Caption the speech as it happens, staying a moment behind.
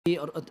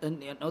or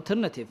an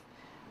alternative.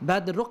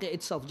 But the ruqya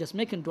itself, just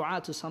making dua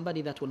to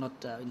somebody, that will not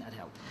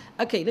help.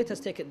 Okay, let us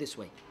take it this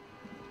way.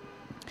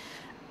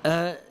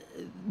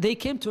 They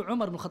came to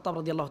Umar ibn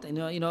Khattab radiallahu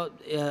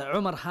ta'ala.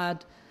 Umar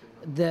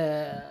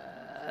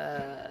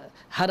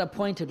had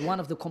appointed one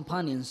of the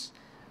companions,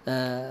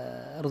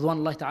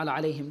 Ridwanullahi ta'ala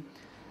alayhim,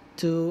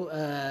 to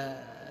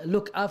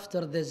look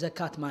after the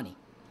zakat money.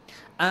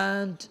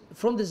 And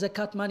from the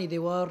zakat money,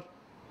 there were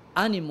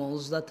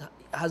animals that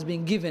has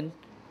been given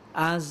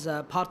as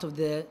part of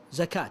the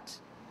zakat.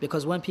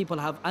 Because when people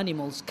have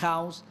animals,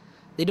 cows,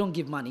 they don't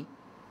give money.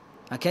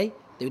 Okay?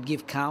 They would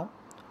give cow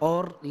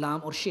or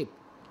lamb or sheep.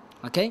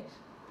 Okay?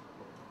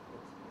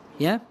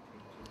 Yeah?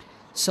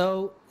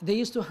 So they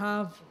used to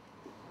have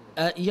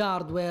a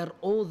yard where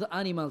all the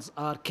animals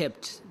are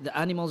kept, the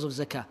animals of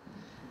zakah.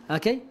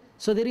 Okay?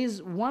 So there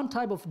is one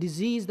type of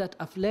disease that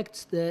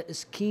afflicts the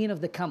skin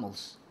of the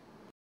camels.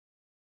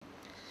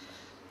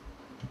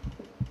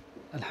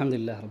 الحمد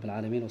لله رب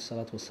العالمين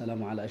والصلاة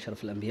والسلام على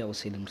أشرف الأنبياء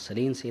والسيد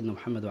المرسلين سيدنا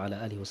محمد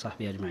وعلى آله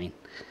وصحبه أجمعين.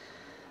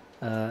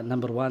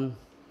 Number one,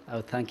 I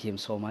would thank him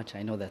so much.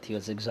 I know that he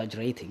was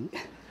exaggerating.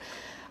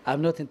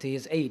 I'm not into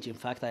his age. In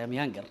fact, I am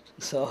younger.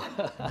 So,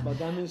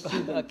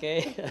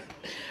 okay.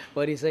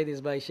 What he said is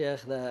by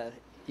Sheikh,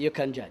 you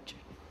can judge.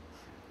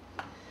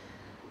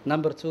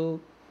 Number two,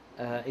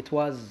 it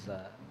was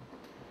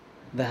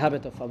the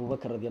habit of Abu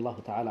Bakr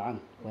radiallahu ta'ala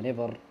an.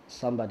 Whenever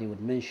somebody would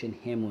mention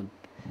him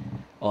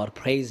or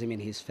praise him in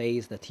his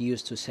face, that he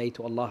used to say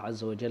to Allah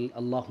Azza wa Jal,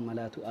 Allahumma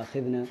la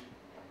tu'akhidna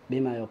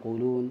bima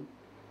yaqulun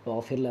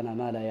waghfir lana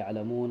ma la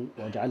ya'lamun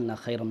waj'alna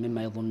khayran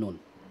mimma yadhunnun.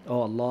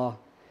 Oh Allah,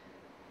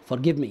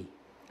 forgive me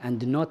and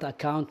do not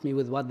account me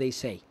with what they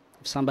say.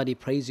 If somebody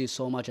praises you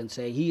so much and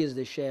say, he is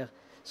the Sheikh,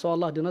 so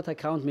Allah, do not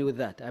account me with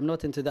that. I'm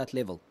not into that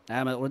level. I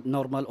am a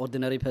normal,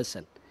 ordinary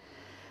person.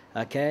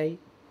 Okay?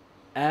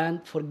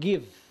 And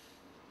forgive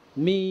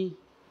me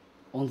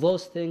on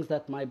those things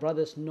that my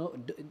brothers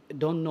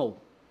don't know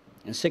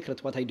in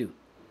secret what I do.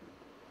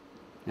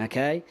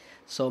 Okay?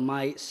 So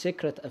my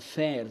secret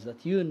affairs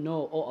that you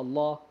know, oh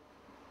Allah,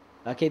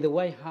 okay, the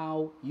way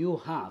how you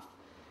have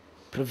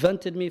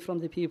prevented me from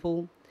the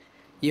people,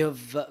 you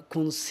have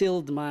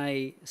concealed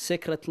my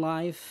secret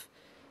life,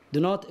 do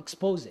not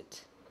expose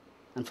it.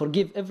 And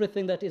forgive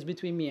everything that is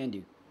between me and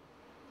you.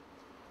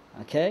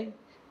 Okay?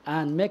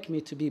 And make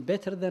me to be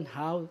better than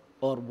how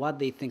or what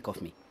they think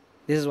of me.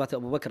 This is what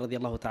Abu Bakr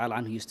radiallahu ta'ala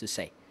anhu used to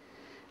say.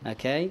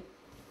 Okay?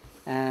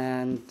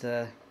 And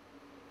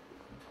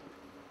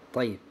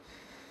طيب.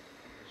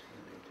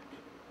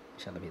 إن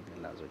شاء الله بإذن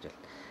الله عز وجل.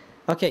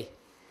 Okay.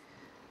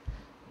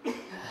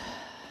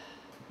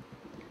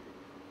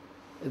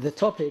 The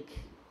topic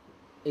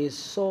is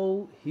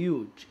so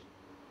huge,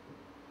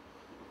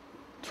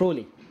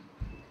 truly,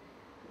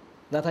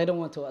 that I don't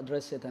want to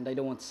address it and I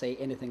don't want to say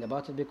anything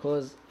about it,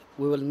 because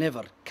we will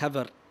never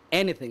cover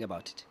anything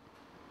about it.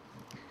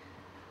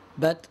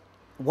 But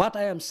what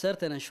I am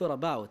certain and sure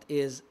about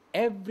is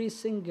every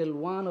single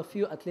one of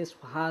you at least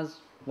has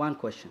one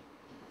question.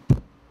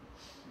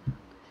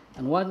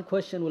 And one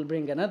question will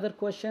bring another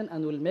question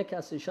and will make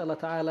us, inshallah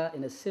ta'ala,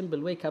 in a simple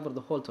way cover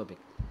the whole topic.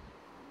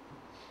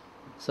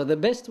 So the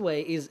best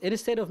way is,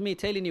 instead of me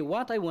telling you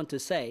what I want to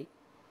say,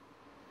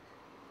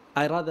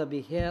 I'd rather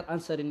be here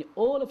answering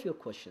all of your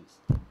questions.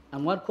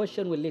 And one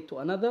question will lead to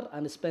another,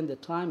 and spend the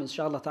time,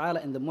 inshallah ta'ala,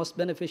 in the most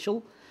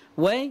beneficial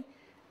way.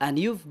 And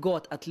you've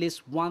got at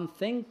least one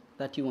thing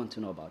that you want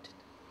to know about it.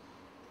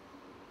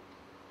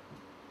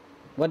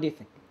 What do you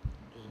think?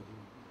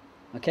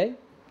 Okay?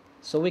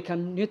 So we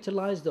can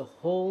utilize the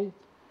whole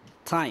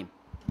time.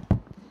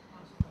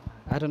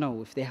 I don't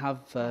know if they have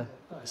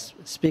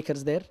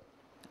speakers there.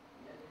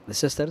 The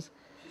sisters?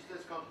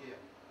 Sisters can't hear.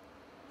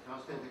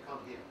 Downstairs they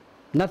can't hear.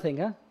 Nothing,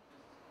 huh?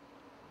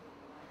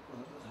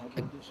 Is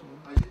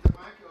it the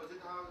mic or is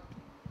it how?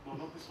 No,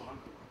 not this one.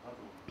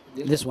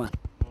 This one.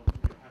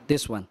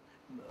 This one.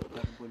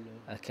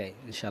 Okay,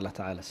 inshallah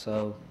ta'ala.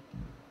 So,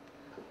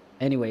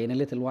 anyway, in a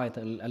little while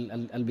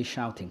I'll be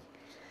shouting.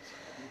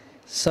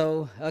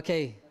 So,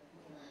 okay,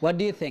 what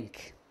do you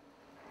think?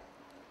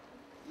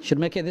 Should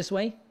make it this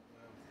way?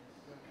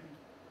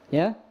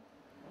 Yeah?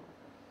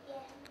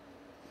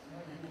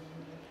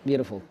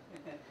 Beautiful.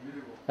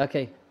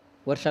 Okay,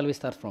 where shall we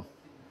start from?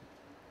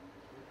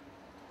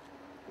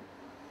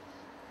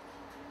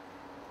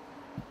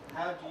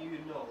 How do you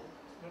know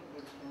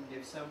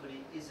if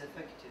somebody is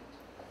affected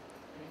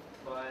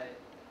by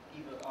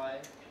evil eye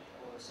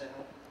or sihr?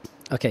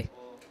 Okay.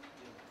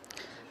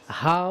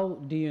 How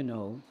do you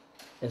know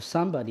if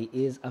somebody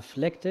is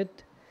afflicted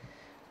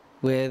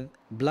with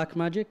black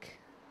magic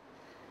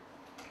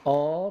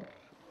or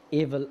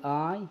evil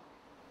eye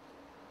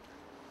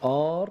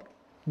or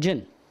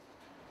jinn?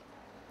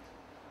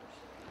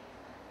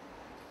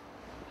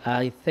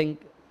 I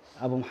think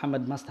Abu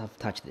Muhammad must have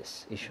touched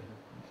this issue.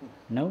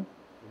 No?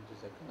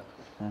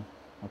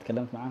 ما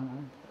تكلمت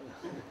معاه.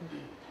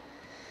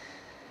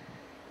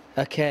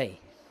 Okay.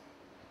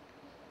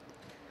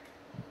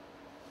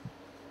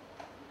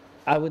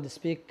 I would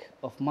speak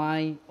of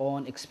my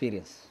own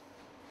experience.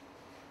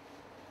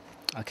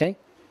 Okay?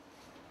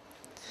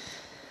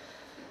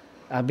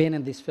 I've been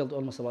in this field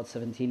almost about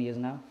 17 years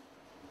now.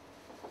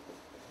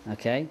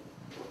 Okay?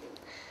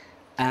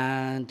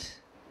 And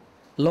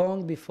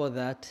long before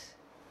that,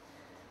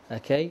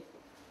 okay,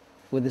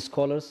 with the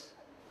scholars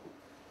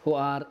who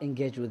are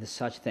engaged with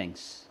such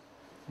things,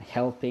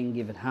 helping,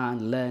 giving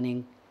hand,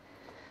 learning,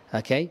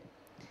 okay?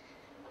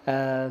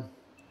 70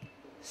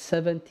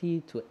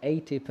 to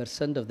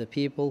 80% of the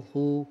people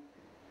who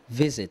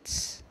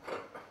visits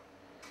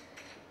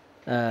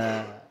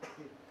the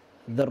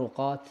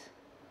ruqat,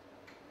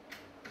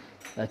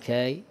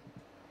 okay,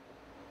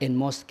 in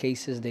most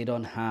cases they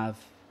don't have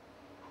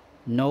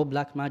no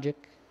black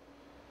magic,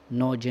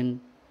 no jinn,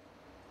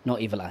 no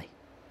evil eye.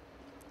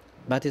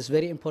 But it's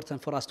very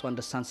important for us to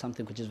understand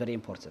something which is very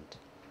important.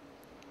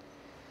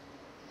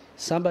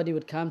 Somebody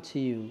would come to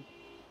you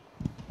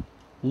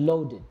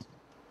loaded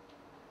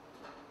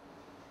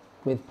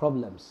with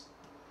problems,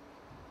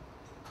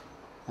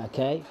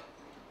 okay,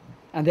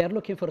 and they are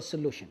looking for a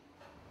solution,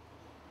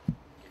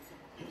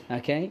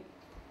 okay,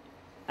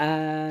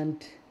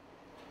 and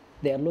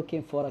they are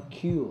looking for a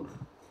cure,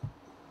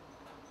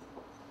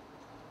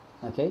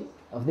 okay,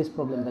 of this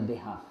problem that they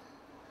have.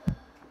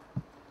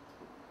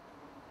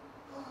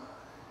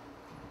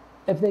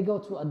 If they go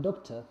to a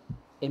doctor,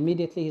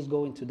 immediately he's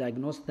going to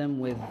diagnose them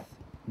with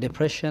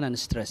depression and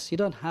stress. You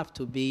don't have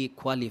to be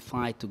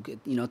qualified to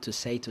get, to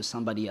say to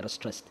somebody you're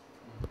stressed.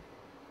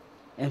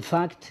 In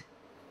fact,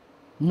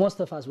 most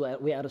of us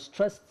we are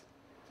stressed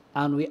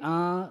and we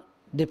are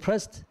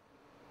depressed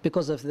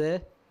because of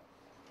the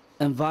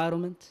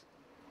environment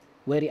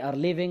where you are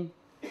living.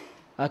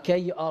 Okay,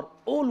 you are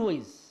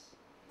always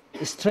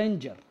a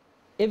stranger,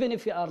 even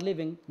if you are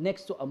living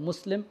next to a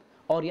Muslim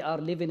or you are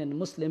living in a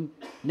Muslim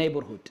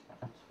neighborhood.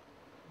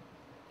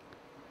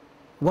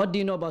 What do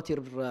you know about your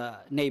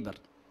neighbor?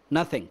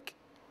 Nothing.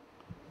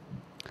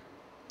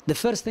 The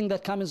first thing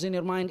that comes in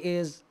your mind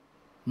is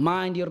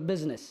mind your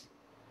business.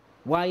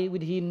 Why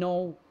would he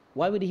know?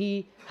 Why would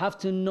he have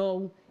to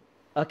know,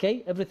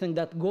 okay, everything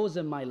that goes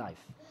in my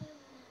life?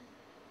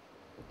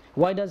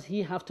 Why does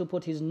he have to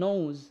put his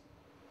nose,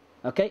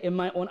 okay, in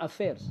my own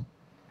affairs?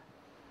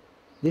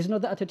 This is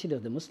not the attitude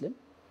of the Muslim.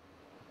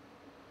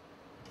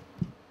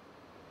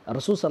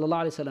 Rasul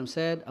sallallahu alayhi wa sallam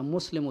said, a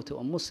Muslim to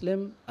a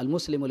Muslim,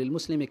 al-Muslimu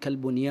lil-Muslimi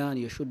kal-bunyan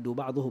yashuddu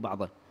ba'duhu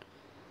ba'dan.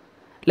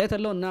 Let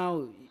alone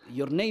now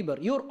your neighbor,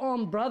 your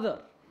own brother.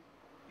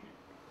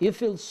 You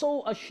feel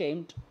so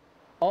ashamed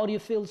or you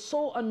feel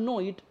so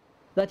annoyed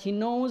that he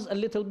knows a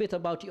little bit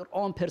about your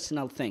own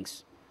personal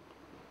things.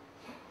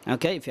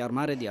 Okay, if you are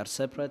married, you are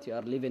separate, you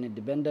are living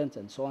independent,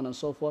 and so on and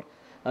so forth.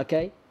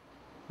 Okay,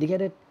 do you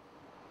get it?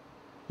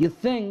 You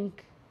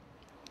think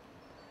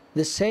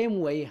the same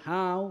way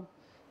how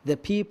the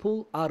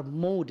people are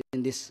molded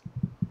in this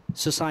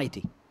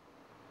society.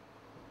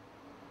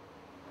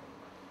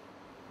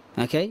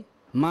 Okay,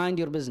 mind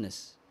your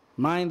business,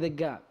 mind the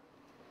gap.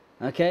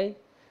 Okay,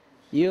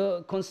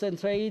 you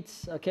concentrate,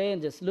 okay,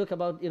 and just look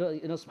about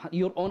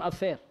your own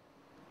affair.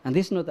 And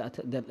this is not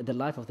the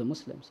life of the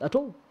Muslims at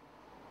all.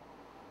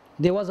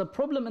 There was a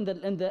problem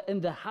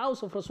in the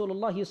house of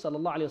Rasulullah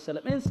sallallahu alaihi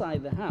wasallam,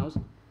 inside the house,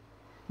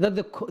 that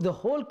the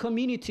whole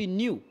community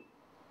knew.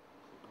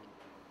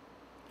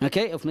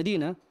 Okay, of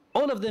Medina,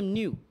 all of them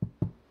knew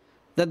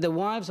that the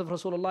wives of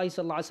Rasulullah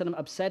sallallahu alaihi wasallam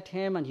upset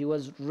him, and he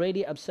was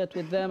really upset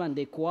with them, and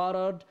they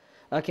quarreled.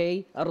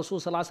 Okay, Rasul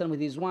sallallahu alaihi wasallam with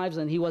his wives,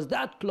 and he was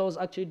that close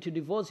actually to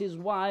divorce his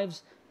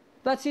wives.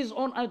 That's his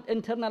own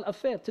internal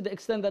affair, to the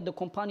extent that the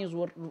companions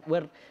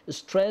were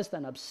stressed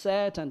and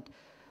upset, and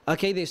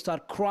okay, they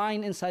start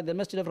crying inside the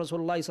masjid of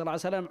Rasulullah sallallahu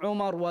alaihi wasallam.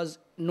 Umar was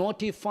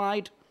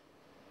notified.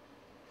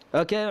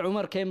 Okay,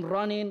 Umar came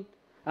running,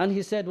 and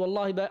he said,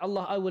 Wallahi by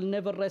Allah, I will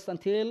never rest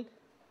until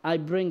I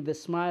bring the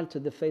smile to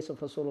the face of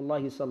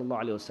Rasulullah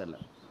sallallahu alaihi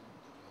wasallam.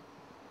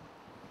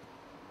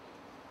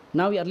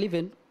 Now we are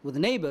living with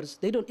neighbors,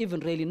 they don't even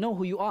really know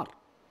who you are.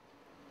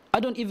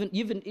 You don't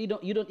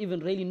even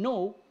really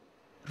know,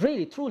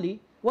 really, truly,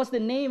 what's the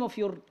name of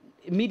your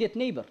immediate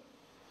neighbor.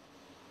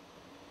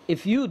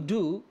 If you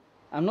do,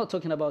 I'm not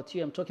talking about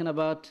you, I'm talking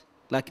about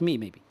like me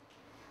maybe.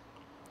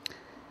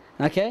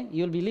 Okay,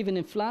 you'll be living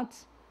in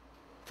flats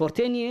for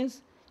 10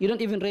 years, you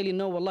don't even really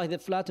know, wallahi, the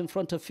flat in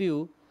front of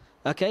you,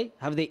 okay,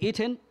 have they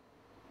eaten?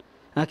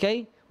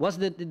 Okay, what's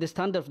the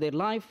standard of their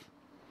life?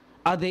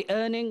 Are they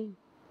earning?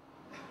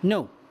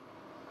 No.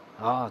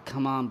 Oh,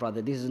 come on,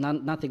 brother, this is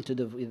nothing to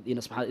do with,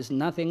 it's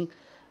nothing,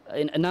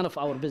 none of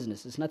our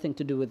business. It's nothing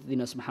to do with,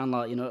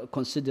 subhanAllah,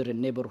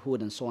 considering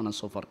neighborhood and so on and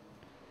so forth.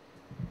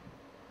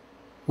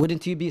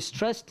 Wouldn't you be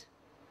stressed,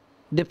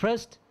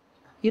 depressed?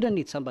 You don't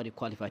need somebody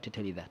qualified to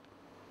tell you that.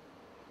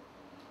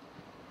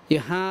 You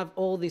have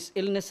all these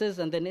illnesses,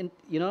 and then,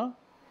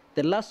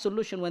 the last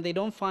solution when they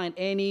don't find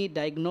any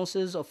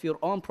diagnosis of your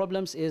own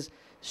problems is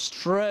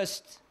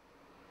stressed.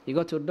 You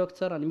go to a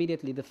doctor, and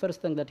immediately the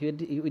first thing that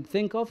you would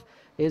think of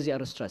is you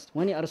are stressed.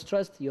 When you are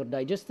stressed, your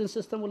digestive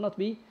system will not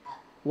be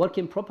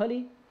working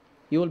properly.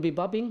 You will be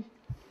bubbling.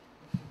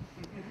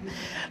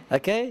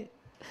 Okay?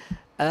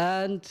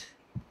 And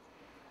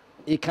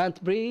you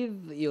can't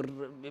breathe, your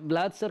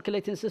blood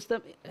circulating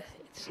system.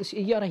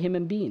 You are a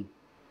human being.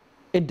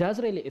 It does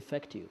really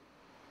affect you.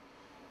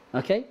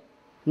 Okay?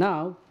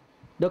 Now,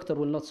 doctor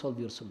will not solve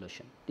your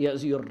solution.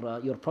 Yes, your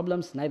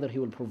problems, neither he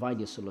will provide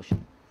you a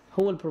solution.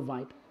 Who will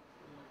provide?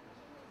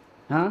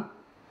 Huh?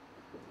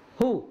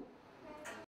 Who?